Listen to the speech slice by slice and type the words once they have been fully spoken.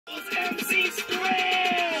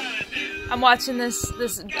I'm watching this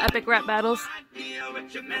epic rap battles.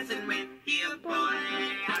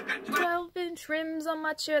 12-inch rims on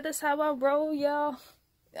my chair, that's how I roll, y'all.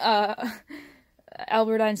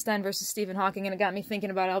 Albert Einstein versus Stephen Hawking, and it got me thinking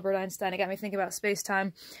about Albert Einstein. It got me thinking about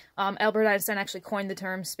space-time. Albert Einstein actually coined the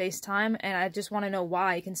term space-time, and I just want to know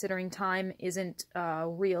why, considering time isn't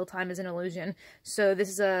real, time is an illusion. So this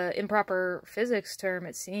is a improper physics term,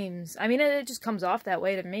 it seems. I mean, it just comes off that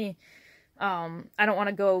way to me. I don't want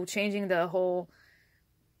to go changing the whole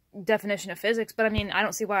definition of physics, but I mean, I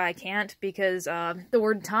don't see why I can't, because the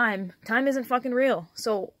word time isn't fucking real.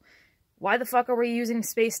 So why the fuck are we using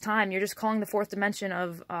space-time? You're just calling the fourth dimension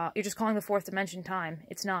time.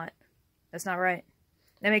 It's not. That's not right.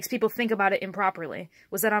 That makes people think about it improperly.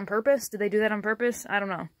 Was that on purpose? Did they do that on purpose? I don't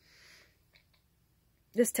know.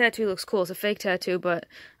 This tattoo looks cool. It's a fake tattoo, but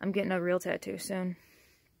I'm getting a real tattoo soon.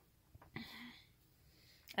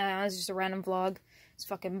 It's just a random vlog. It's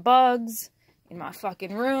fucking bugs in my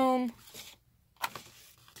fucking room.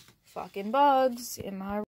 Fucking bugs in my